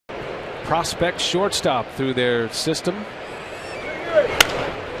prospect shortstop through their system. And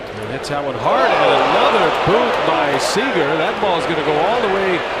hits that one hard, and another boot by Seager. That ball is going to go all the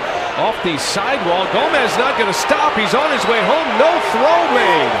way off the sidewall. Gomez not going to stop. He's on his way home. No throw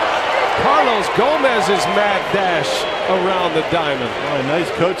made. Carlos Gomez's mad dash around the diamond. Oh, nice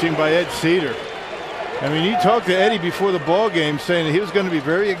coaching by Ed Cedar. I mean, you talked to Eddie before the ball game saying that he was going to be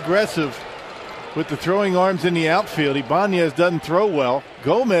very aggressive with the throwing arms in the outfield. Ibanez doesn't throw well.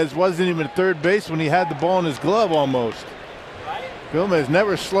 Gomez wasn't even at third base when he had the ball in his glove almost. Gomez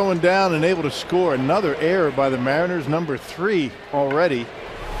never slowing down and able to score. Another error by the Mariners, number 3 already,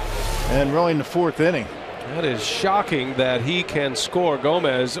 and really in the 4th inning. That is shocking that he can score,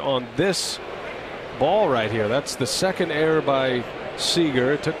 Gomez, on this ball right here. That's the 2nd error by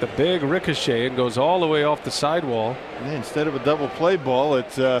Seager. It took the big ricochet and goes all the way off the sidewall. Yeah, instead of a double play ball,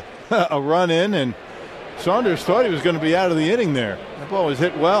 it's a run in, and Saunders thought he was going to be out of the inning there. That ball was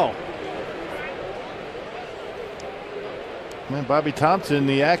hit well. Man, Bobby Thompson,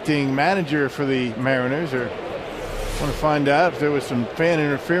 the acting manager for the Mariners, want to find out if there was some fan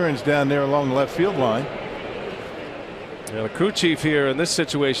interference down there along the left field line. Yeah, the crew chief here in this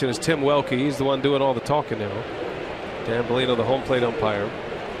situation is Tim Welke. He's the one doing all the talking now. Dan Bellino, the home plate umpire.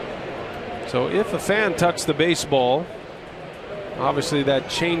 So if a fan touched the baseball, obviously that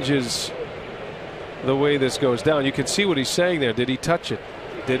changes the way this goes down. You can see what he's saying there. Did he touch it?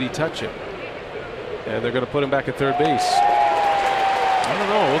 Did he touch it? And they're going to put him back at third base. I don't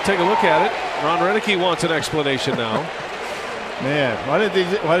know. We'll take a look at it. Ron Roenicke wants an explanation now. Man, why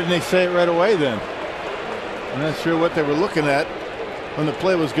didn't they say it right away then? I'm not sure what they were looking at when the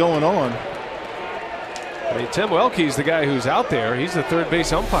play was going on. I mean, Tim Welke's the guy who's out there. He's the third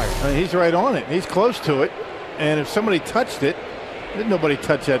base umpire. I mean, he's right on it. He's close to it. And if somebody touched it, didn't nobody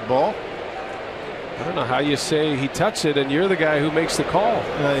touch that ball? I don't know how you say he touched it and you're the guy who makes the call.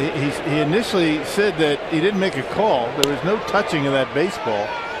 He initially said that he didn't make a call. There was no touching of that baseball.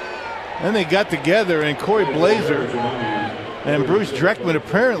 Then they got together, and Corey Blazer and Bruce Dreckman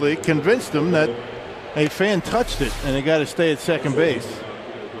apparently convinced them that a fan touched it, and they got to stay at second base.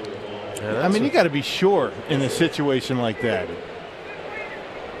 I mean, you got to be sure in a situation like that.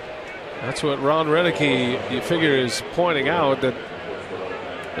 That's what Ron Roenicke, you figure, is pointing out, that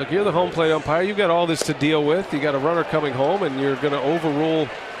look, you're the home plate umpire. You've got all this to deal with. You got a runner coming home, and you're going to overrule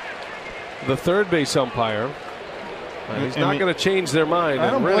the third base umpire. He's not going to change their mind.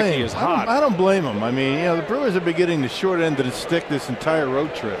 And Roenicke is hot. I don't blame him. I mean, you know, the Brewers have been getting the short end of the stick this entire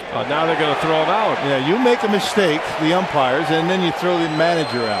road trip. Now they're going to throw him out. Yeah, you make a mistake, the umpires, and then you throw the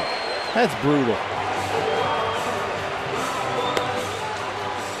manager out. That's brutal.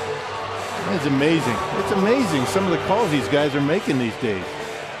 It's amazing. It's amazing some of the calls these guys are making these days.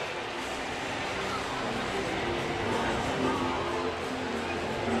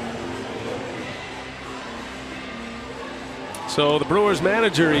 So the Brewers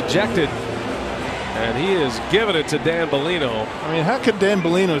manager ejected, and he is giving it to Dan Bellino. I mean, how could Dan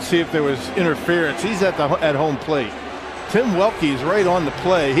Bellino see if there was interference? He's at home plate. Tim Welke is right on the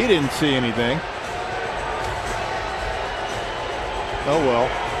play. He didn't see anything. Oh well.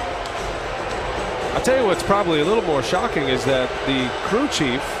 I'll tell you what's probably a little more shocking is that the crew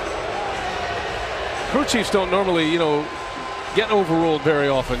chiefs don't normally, you know, get overruled very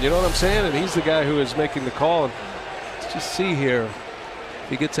often. You know what I'm saying? And he's the guy who is making the call. And let's just see here if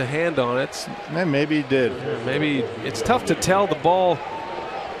he gets a hand on it. Man, maybe he did. Maybe it's tough to tell. The ball,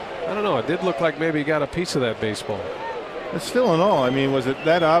 I don't know. It did look like maybe he got a piece of that baseball. But still in all, I mean, was it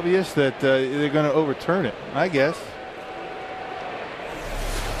that obvious that they're going to overturn it? I guess.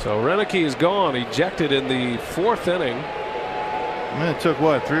 So Roenicke is gone, ejected in the 4th inning. Man, it took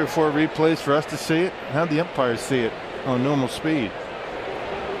what, 3 or 4 replays for us to see it? How'd the umpires see it on normal speed?